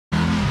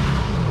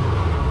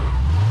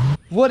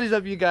What is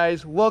up, you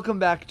guys? Welcome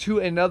back to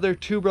another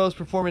Two Bros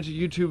Performance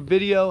YouTube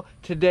video.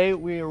 Today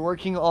we are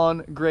working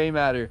on gray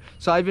matter.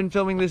 So I've been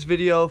filming this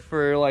video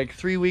for like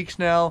 3 weeks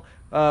now.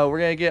 We're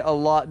gonna get a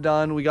lot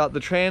done. We got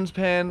the trans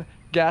pan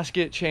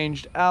gasket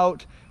changed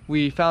out.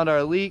 We found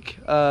our leak.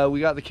 We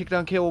got the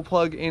kickdown cable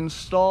plug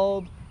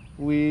installed.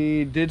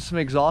 We did some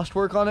exhaust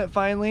work on it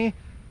finally.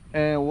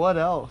 And what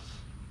else?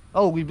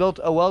 Oh, we built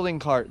a welding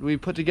cart. We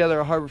put together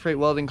a Harbor Freight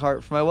welding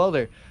cart for my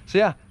welder. So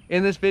yeah,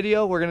 in this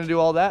video, we're gonna do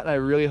all that, and I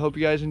really hope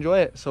you guys enjoy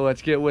it. So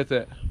let's get with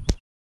it.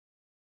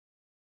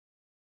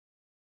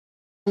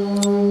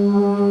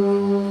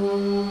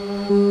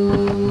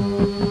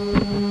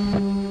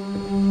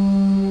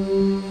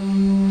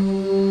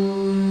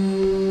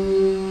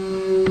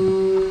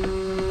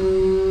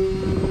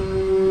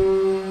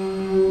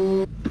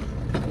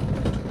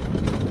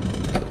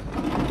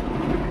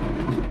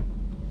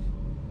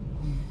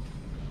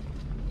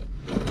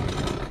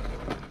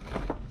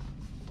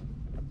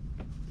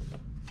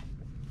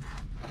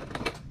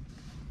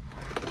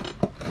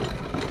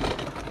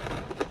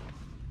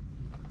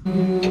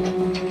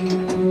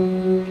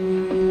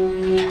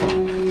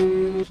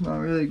 It's not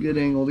really a good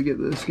angle to get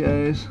this,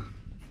 guys.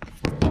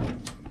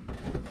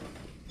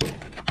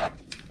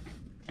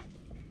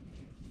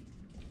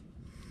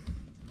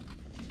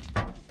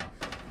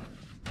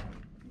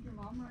 Your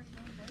mom right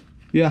there?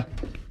 Yeah.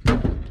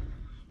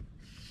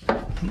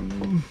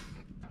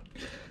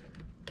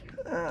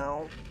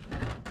 Ow.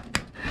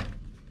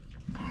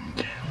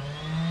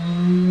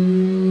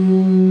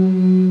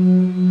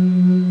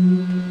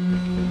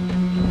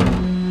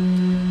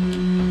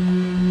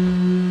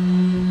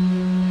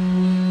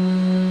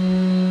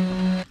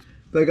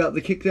 I got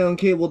the kickdown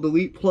cable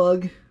delete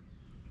plug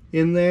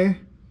in there.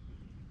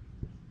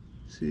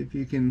 See if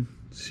you can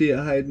see it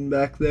hiding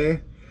back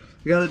there.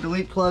 I got a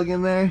delete plug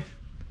in there,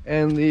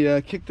 and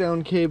the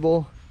kickdown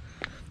cable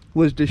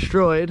was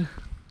destroyed.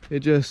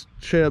 It just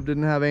straight up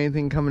didn't have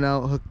anything coming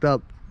out hooked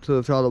up to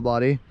the throttle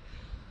body.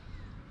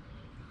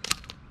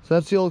 So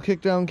that's the old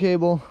kickdown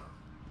cable.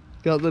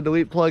 Got the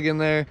delete plug in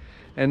there,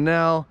 and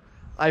now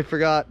I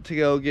forgot to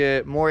go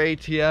get more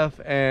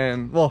ATF,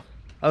 and well,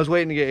 I was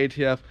waiting to get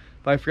ATF,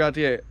 but I forgot to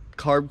get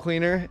carb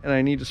cleaner, and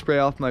I need to spray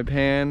off my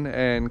pan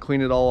and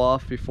clean it all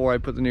off before I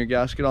put the new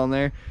gasket on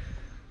there.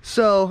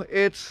 So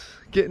it's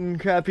getting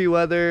crappy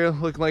weather,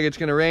 looking like it's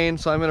gonna rain,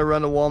 so I'm gonna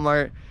run to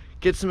Walmart,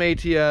 get some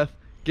ATF,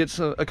 get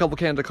a couple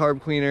cans of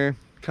carb cleaner,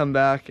 come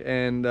back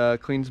and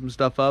clean some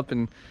stuff up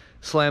and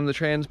slam the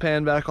trans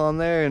pan back on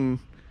there and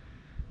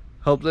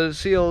hope that it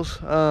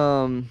seals. We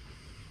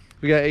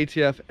got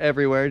ATF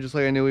everywhere, just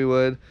like I knew we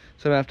would,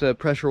 so I'm gonna have to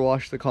pressure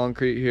wash the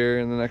concrete here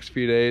in the next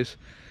few days.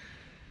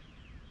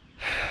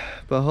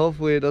 But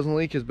hopefully it doesn't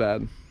leak as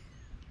bad.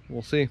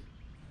 We'll see.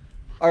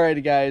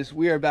 Alrighty guys,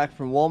 we are back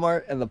from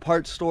Walmart and the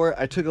parts store.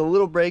 I took a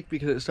little break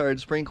because it started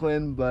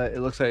sprinkling, but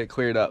it looks like it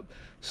cleared up.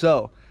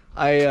 So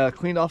I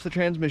cleaned off the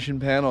transmission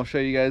pan. I'll show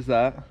you guys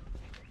that.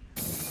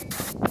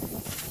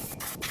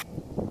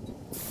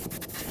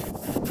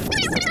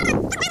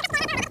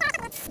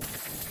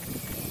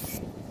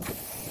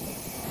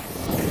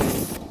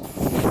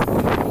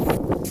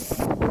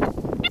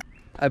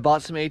 I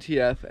bought some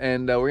ATF,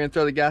 and we're gonna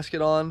throw the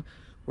gasket on.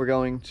 We're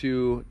going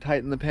to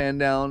tighten the pan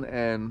down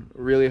and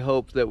really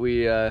hope that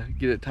we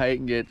get it tight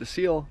and get it to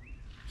seal.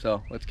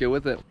 So let's get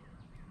with it.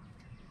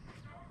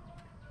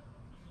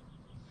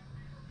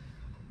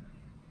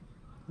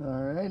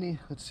 Alrighty,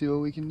 let's see what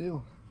we can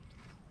do.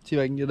 See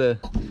if I can get a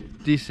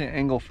decent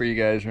angle for you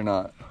guys or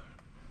not.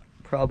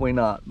 Probably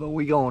not, but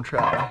we gonna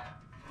try.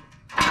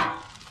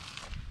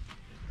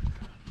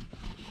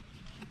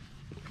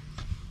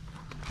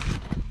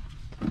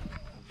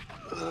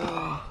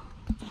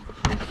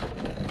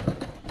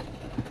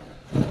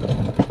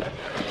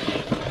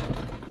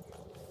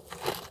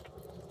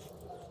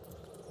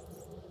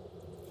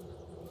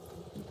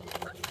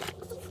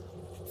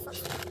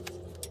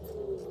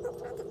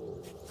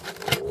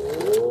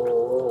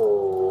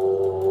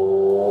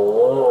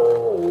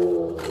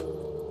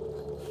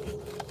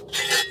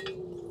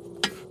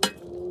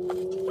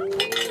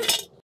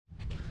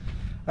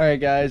 Alright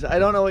guys, I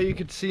don't know what you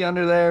could see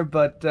under there,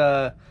 but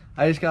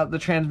I just got the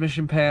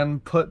transmission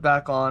pan put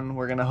back on.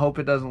 We're gonna hope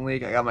it doesn't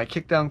leak. I got my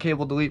kickdown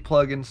cable delete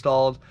plug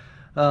installed.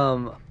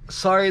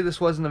 Sorry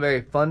this wasn't a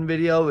very fun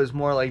video. It was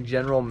more like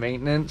general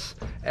maintenance,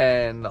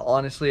 and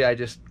honestly I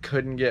just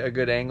couldn't get a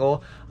good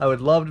angle. I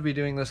would love to be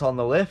doing this on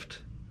the lift,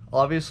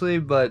 obviously,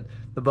 but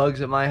the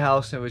bug's at my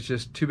house, and it was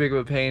just too big of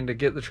a pain to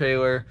get the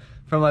trailer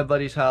from my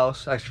buddy's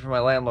house, actually from my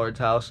landlord's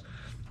house,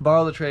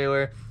 borrow the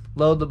trailer,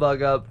 load the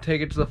bug up,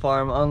 take it to the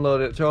farm, unload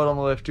it, throw it on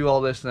the lift, do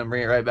all this, and then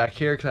bring it right back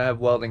here because I have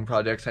welding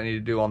projects I need to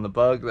do on the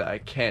bug that I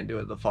can't do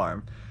at the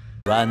farm.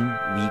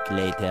 1 week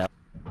later.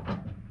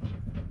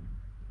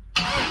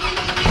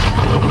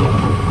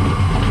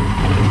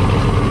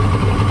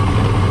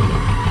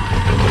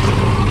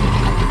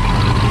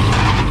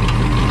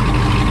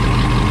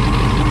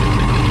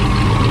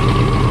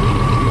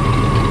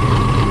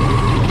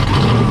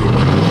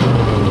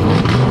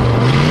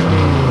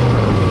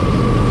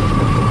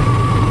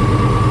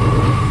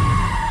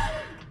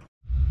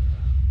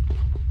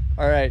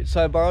 Alright,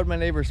 so I borrowed my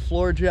neighbor's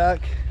floor jack,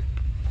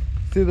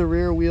 threw the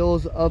rear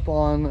wheels up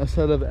on a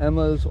set of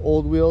Emma's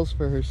old wheels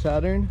for her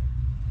Saturn.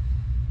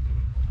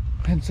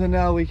 And so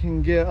now we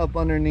can get up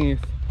underneath.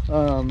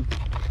 I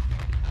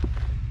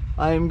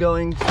am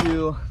going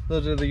to,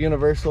 those are the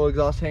universal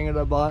exhaust hanger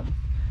that I bought.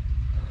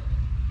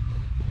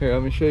 Here,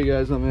 let me show you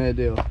guys what I'm gonna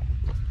do.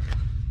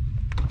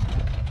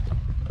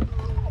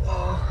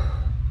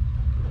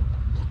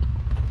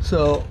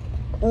 So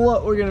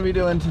what we're gonna be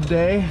doing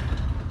today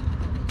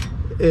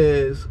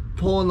is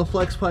pulling the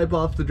flex pipe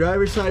off the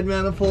driver's side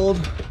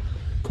manifold,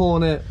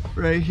 pulling it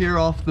right here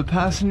off the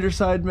passenger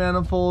side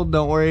manifold.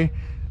 Don't worry,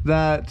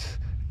 that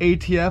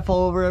ATF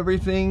all over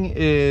everything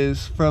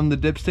is from the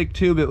dipstick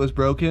tube. It was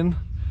broken,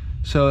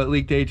 so it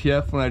leaked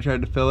ATF when I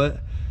tried to fill it.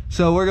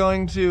 So we're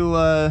going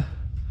to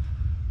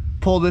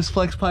pull this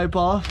flex pipe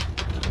off,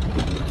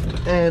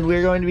 and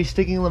we're going to be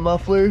sticking the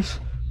mufflers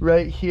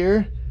right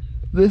here.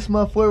 This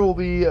muffler will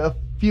be a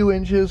few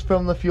inches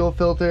from the fuel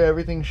filter.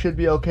 Everything should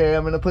be okay.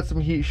 I'm going to put some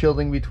heat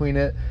shielding between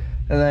it,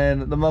 and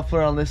then the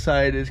muffler on this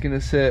side is going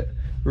to sit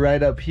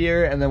right up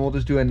here, and then we'll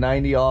just do a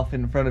 90 off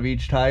in front of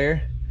each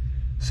tire.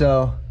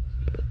 So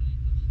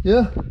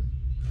yeah,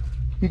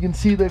 you can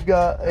see they've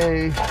got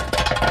a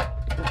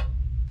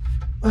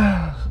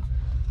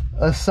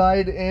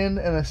side in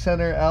and a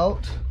center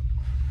out.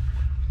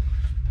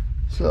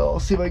 So I'll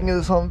see if I can get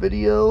this on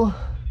video,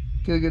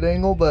 get a good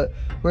angle, but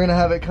we're gonna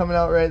have it coming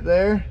out right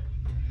there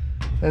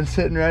and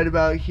sitting right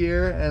about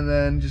here, and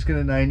then just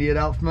gonna 90 it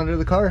out from under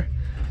the car.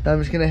 I'm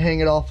just gonna hang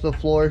it off the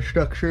floor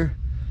structure.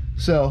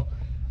 So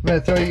I'm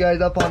gonna throw you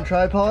guys up on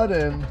tripod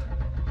and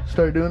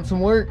start doing some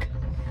work.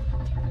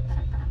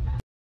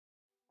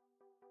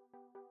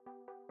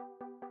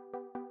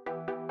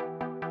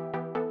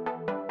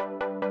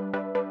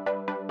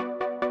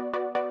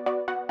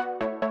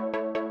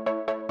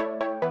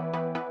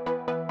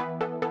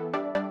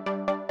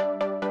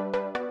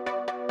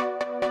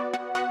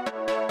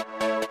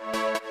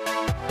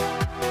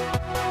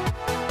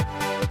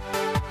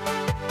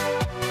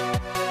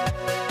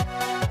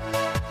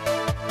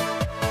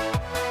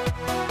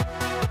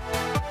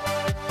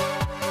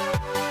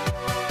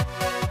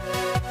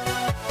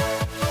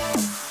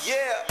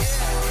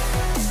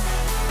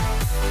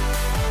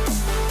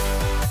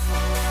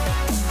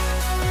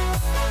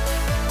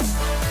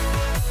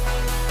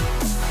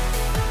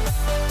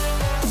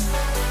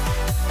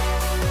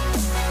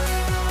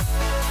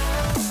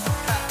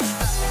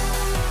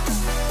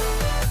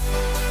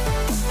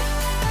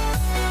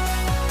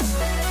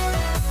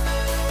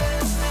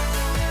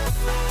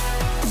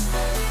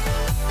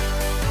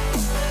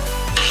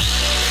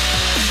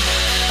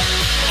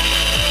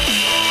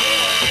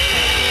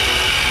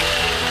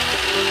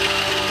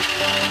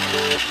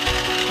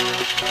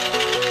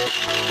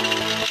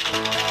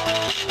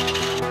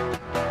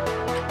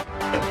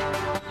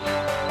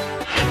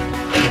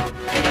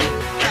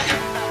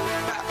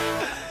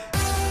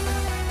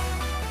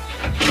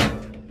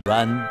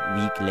 One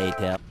week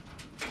later.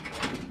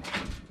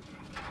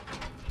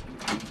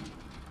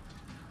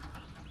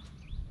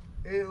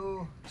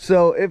 Ew.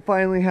 So it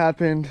finally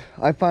happened.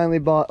 I finally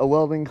bought a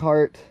welding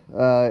cart.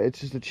 It's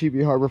just a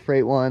cheapy Harbor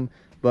Freight one,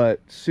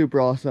 but super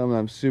awesome.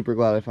 I'm super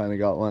glad I finally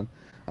got one.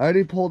 I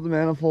already pulled the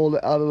manifold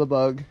out of the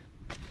bug.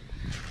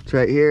 It's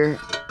right here.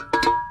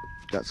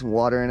 Got some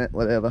water in it,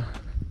 whatever.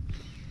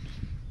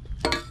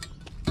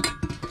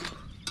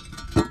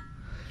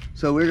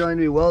 So we're going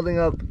to be welding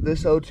up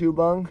this O2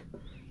 bung,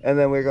 and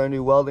then we're going to be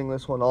welding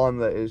this one on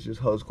that is just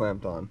hose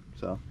clamped on.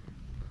 So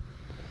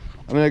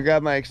I'm gonna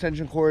grab my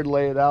extension cord,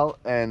 lay it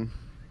out, and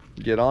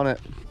get on it.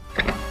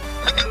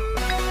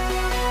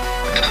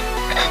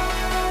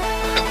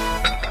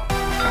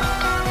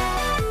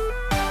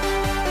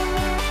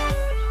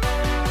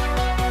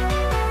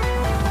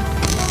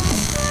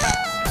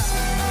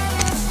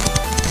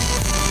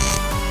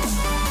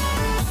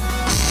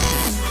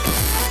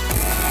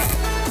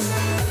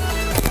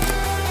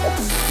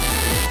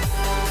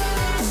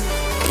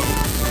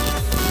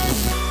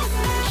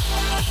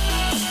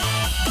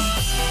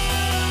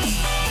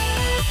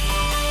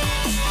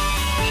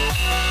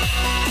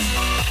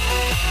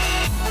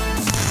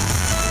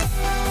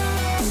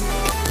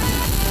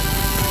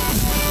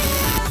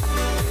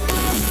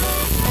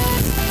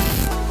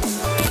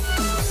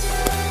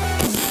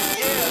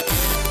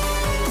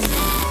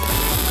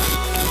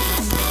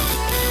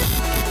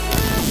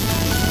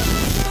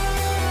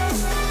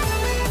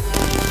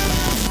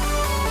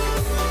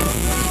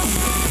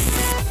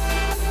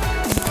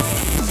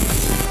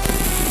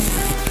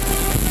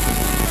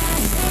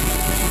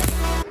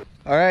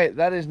 All right,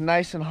 that is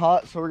nice and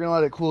hot, so we're gonna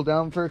let it cool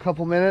down for a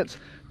couple minutes.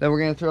 Then we're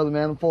gonna throw the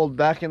manifold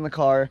back in the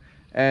car,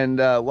 and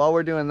while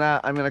we're doing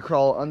that, I'm gonna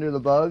crawl under the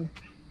bug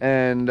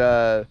and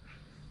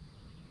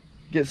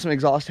get some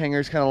exhaust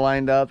hangers kind of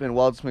lined up and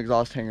weld some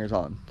exhaust hangers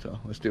on. So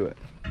let's do it.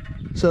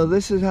 So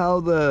this is how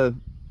the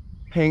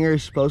hanger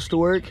is supposed to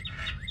work.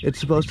 It's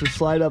supposed to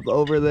slide up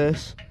over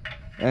this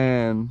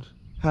and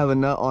have a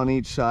nut on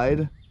each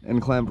side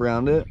and clamp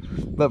around it,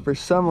 but for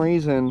some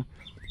reason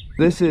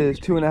This is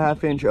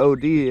 2.5 inch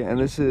OD, and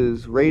this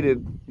is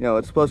rated, you know,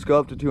 it's supposed to go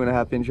up to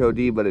 2.5 inch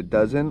OD, but it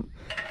doesn't.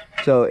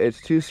 So it's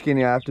too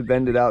skinny. I have to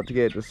bend it out to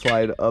get it to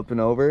slide up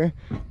and over.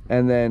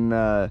 And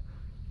then,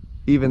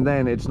 even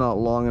then, it's not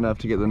long enough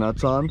to get the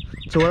nuts on.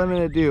 So what I'm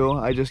gonna do,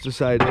 I just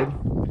decided,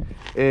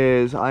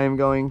 is I am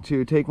going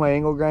to take my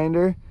angle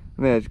grinder,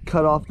 I'm gonna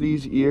cut off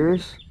these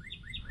ears,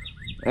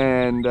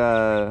 and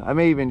I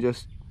may even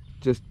just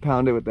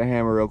pound it with the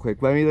hammer real quick.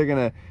 But I'm either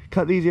gonna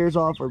cut these ears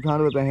off or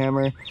pound it with the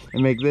hammer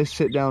and make this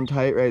sit down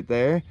tight right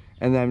there,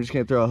 and then I'm just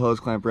gonna throw a hose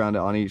clamp around it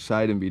on each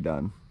side and be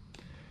done.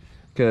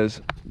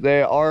 Because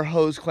they are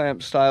hose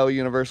clamp style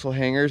universal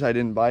hangers. I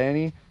didn't buy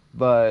any,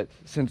 but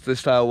since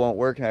this style won't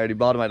work and I already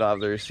bought them, I don't have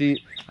the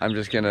receipt, I'm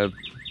just gonna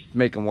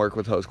make them work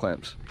with hose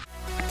clamps.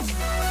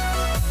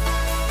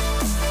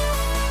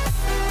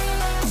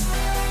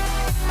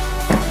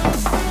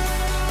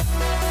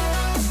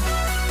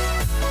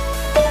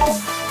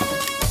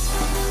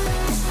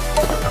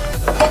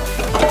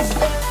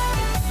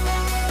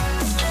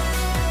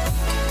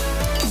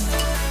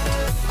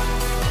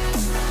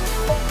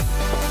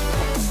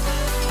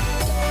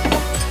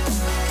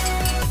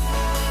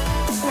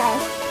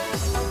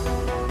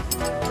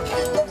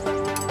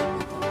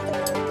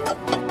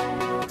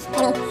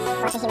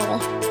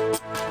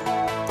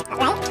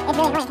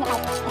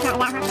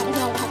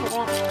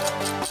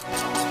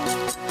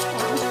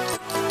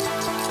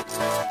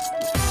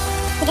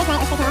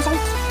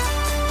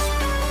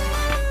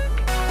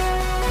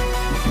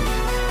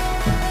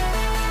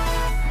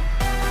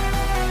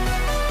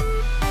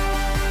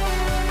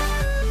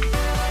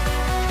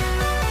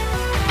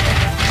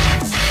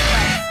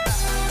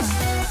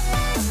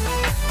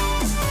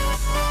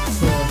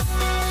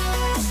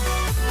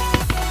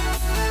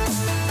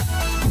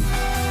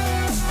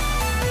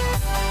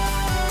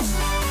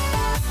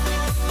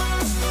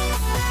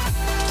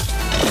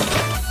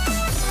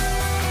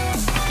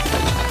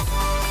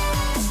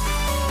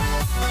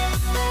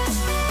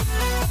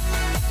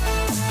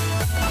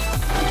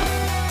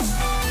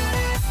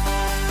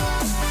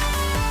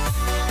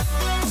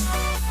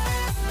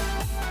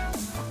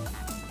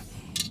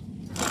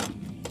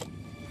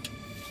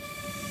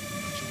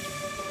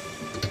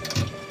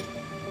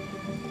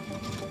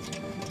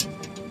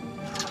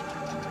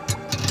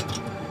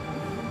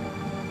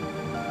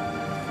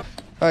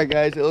 Alright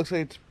guys, it looks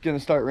like it's gonna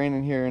start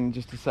raining here in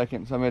just a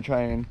second, so I'm gonna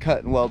try and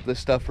cut and weld this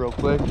stuff real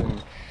quick,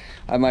 and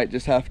I might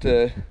just have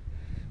to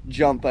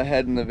jump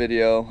ahead in the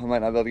video. I might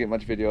not be able to get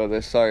much video of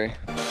this, sorry.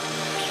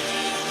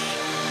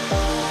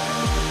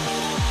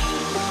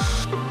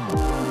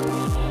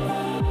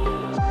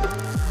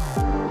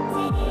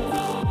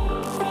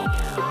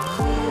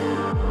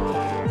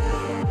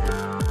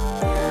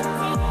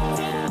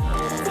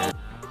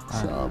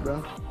 So,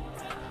 bro.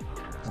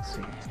 Let's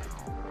see.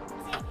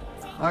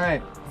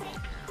 Alright.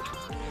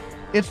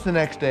 It's the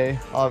next day,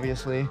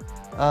 obviously.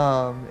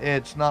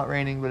 It's not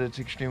raining, but it's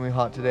extremely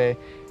hot today.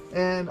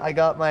 And I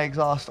got my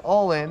exhaust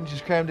all in,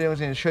 just crammed in. I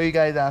was gonna show you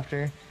guys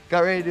after.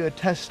 Got ready to do a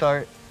test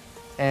start,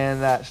 and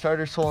that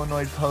starter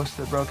solenoid post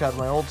that broke out of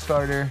my old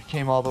starter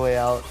came all the way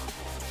out.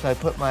 So I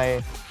put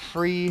my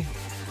free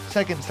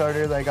second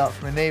starter that I got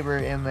from a neighbor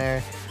in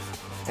there,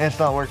 and it's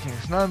not working.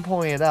 So now I'm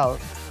pulling it out.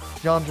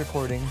 John's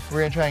recording.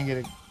 We're gonna try and get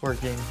it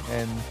working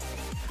and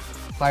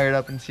fire it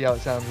up and see how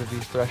it sounds with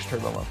these Thrush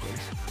turbo mufflers.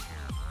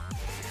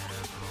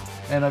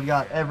 And I've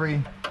got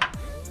every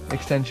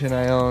extension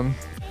I own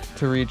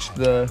to reach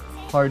the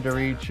hard to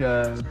reach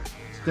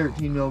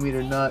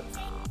 13mm nut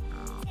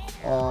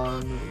on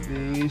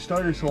the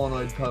starter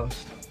solenoid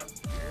post.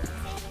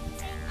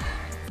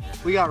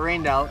 We got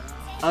rained out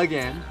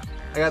again.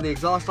 I got the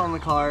exhaust on the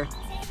car,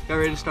 got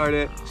ready to start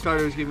it.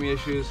 Starter was giving me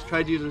issues.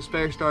 Tried to use a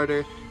spare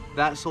starter.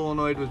 That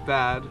solenoid was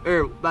bad,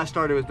 or that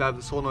starter was bad, but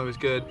the solenoid was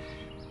good.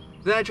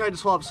 Then I tried to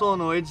swap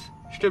solenoids,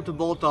 stripped a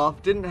bolt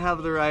off, didn't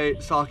have the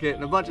right socket,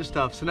 and a bunch of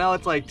stuff. So now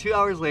it's like 2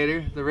 hours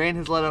later, the rain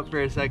has let up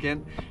for a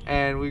second,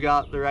 and we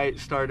got the right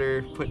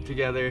starter put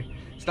together.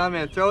 So now I'm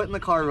gonna throw it in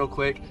the car real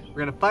quick. We're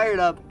gonna fire it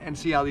up and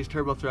see how these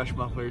turbo Thrush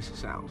mufflers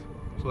sound.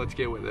 So let's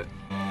get with it.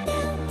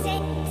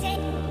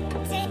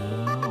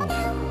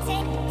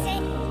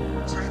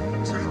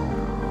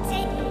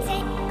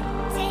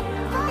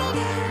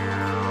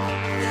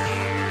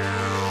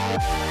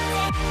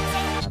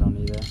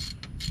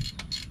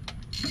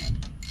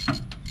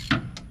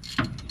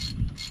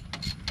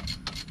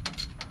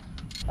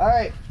 All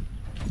right,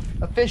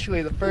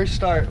 officially the first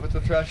start with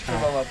the Thrush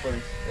turbo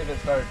mufflers, if it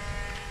starts.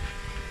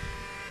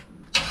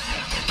 Dude,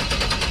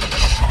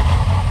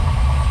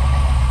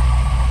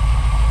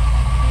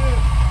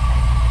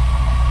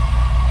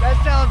 that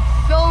sounds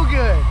so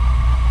good.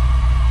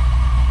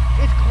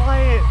 It's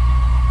quiet,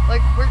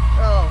 like we're,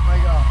 oh my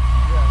God,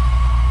 yeah.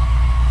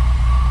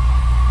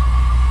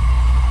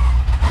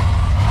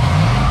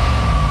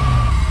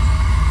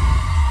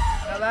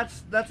 Now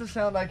that's a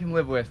sound I can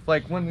live with,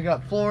 like when we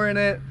got floor in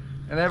it,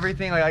 and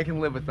everything, like I can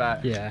live with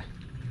that. Yeah.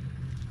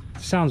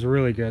 Sounds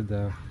really good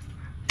though.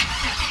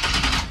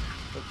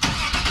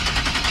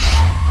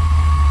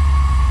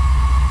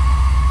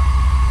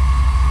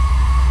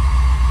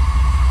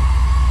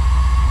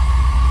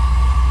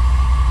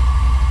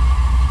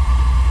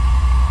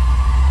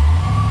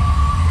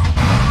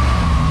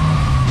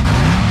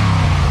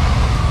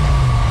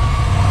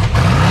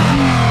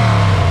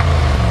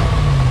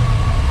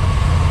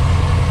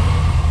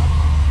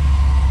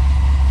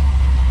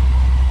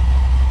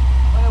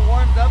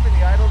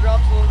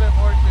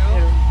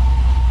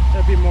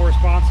 be more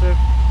responsive.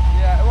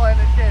 Yeah, well, and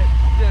it's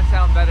gonna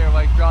sound better,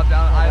 like drop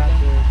down high.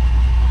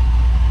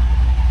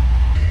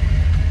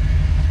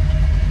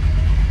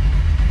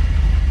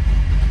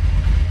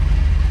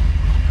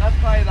 That's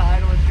probably the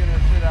idle it's gonna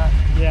sit at.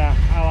 Yeah,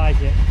 I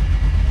like it.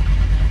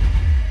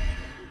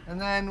 And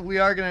then we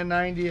are gonna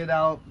 90 it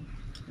out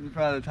in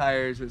front of the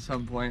tires at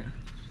some point.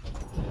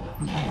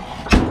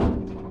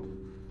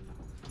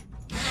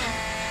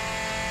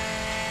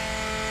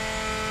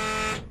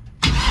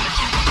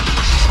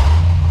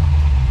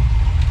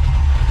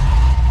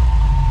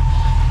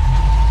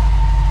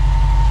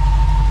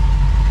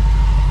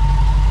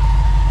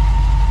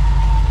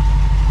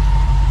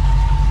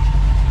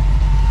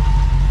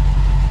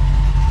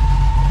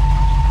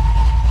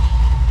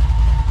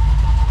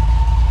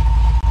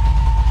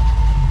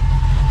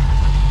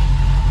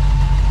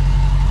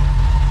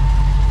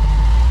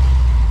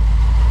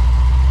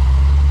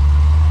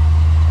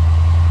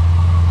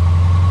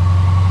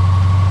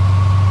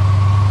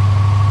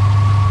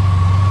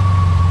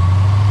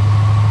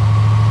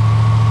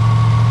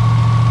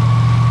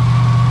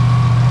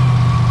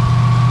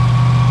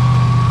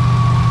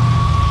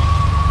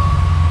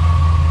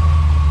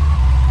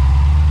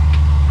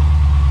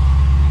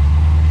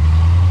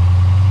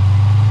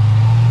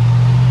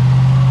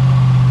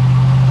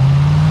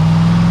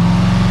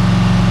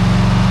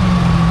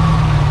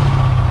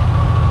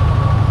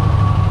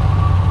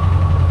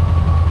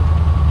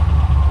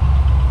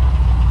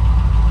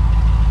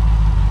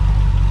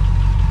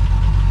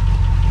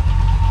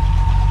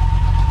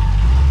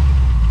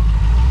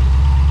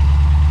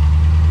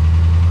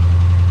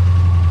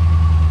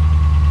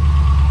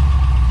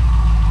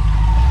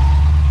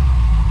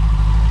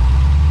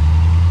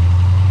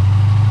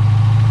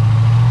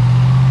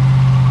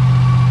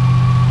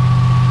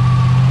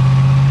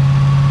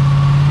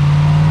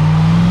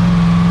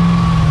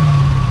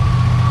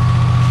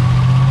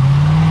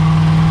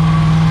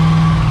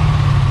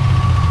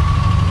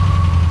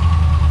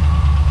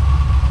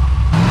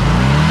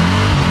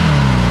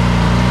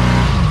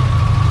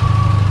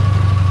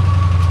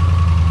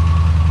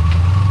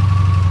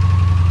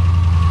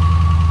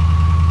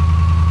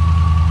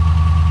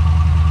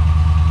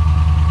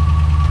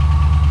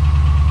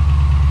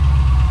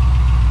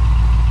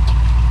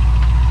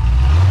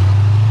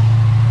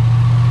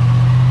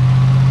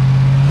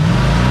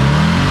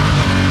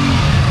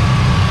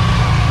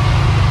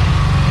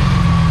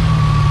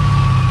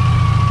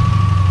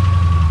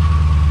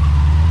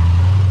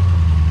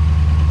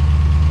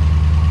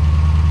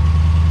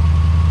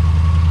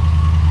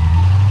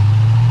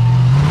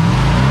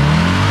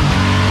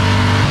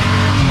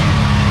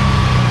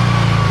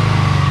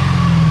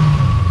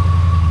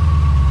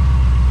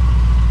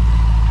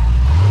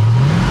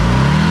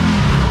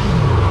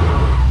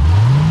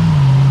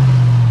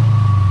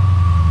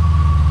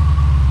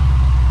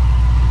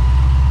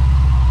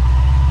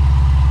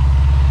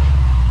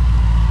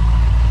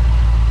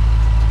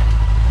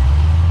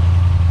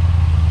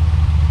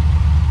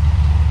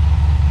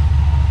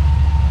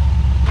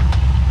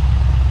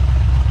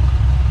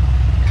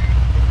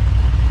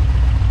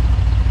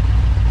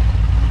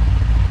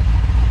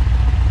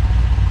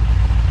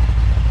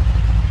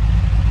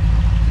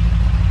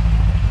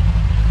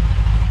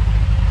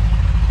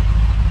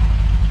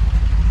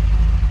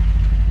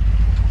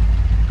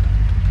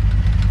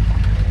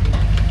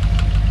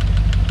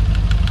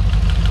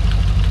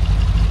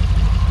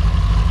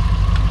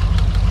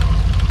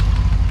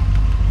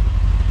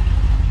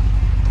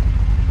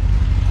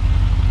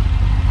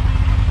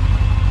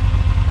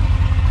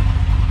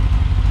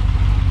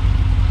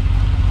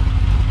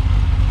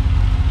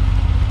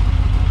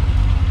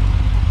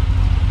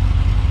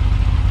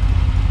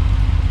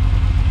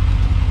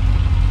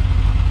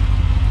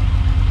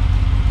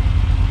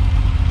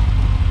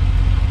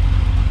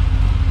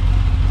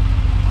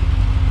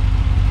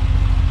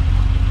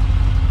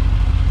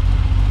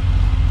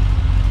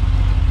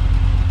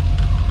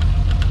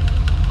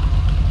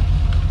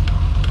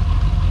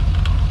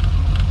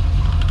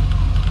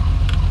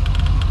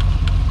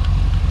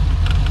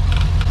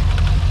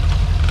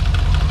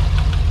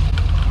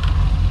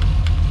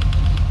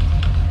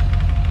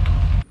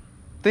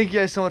 Thank you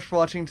guys so much for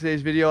watching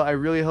today's video. I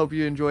really hope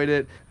you enjoyed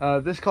it.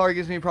 This car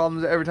gives me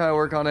problems every time I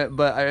work on it,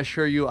 but I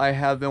assure you I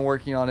have been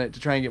working on it to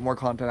try and get more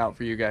content out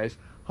for you guys.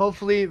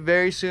 Hopefully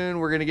very soon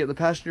we're going to get the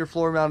passenger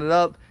floor mounted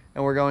up,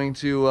 and we're going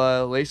to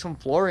lay some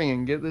flooring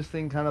and get this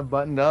thing kind of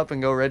buttoned up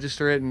and go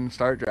register it and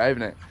start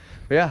driving it.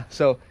 But yeah,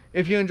 so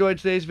if you enjoyed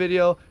today's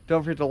video,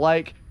 don't forget to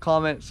like,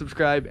 comment,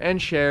 subscribe, and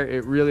share.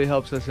 It really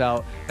helps us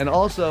out. And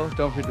also,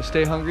 don't forget to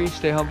stay hungry,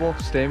 stay humble,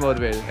 stay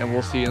motivated, and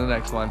we'll see you in the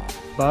next one.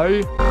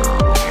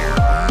 Bye!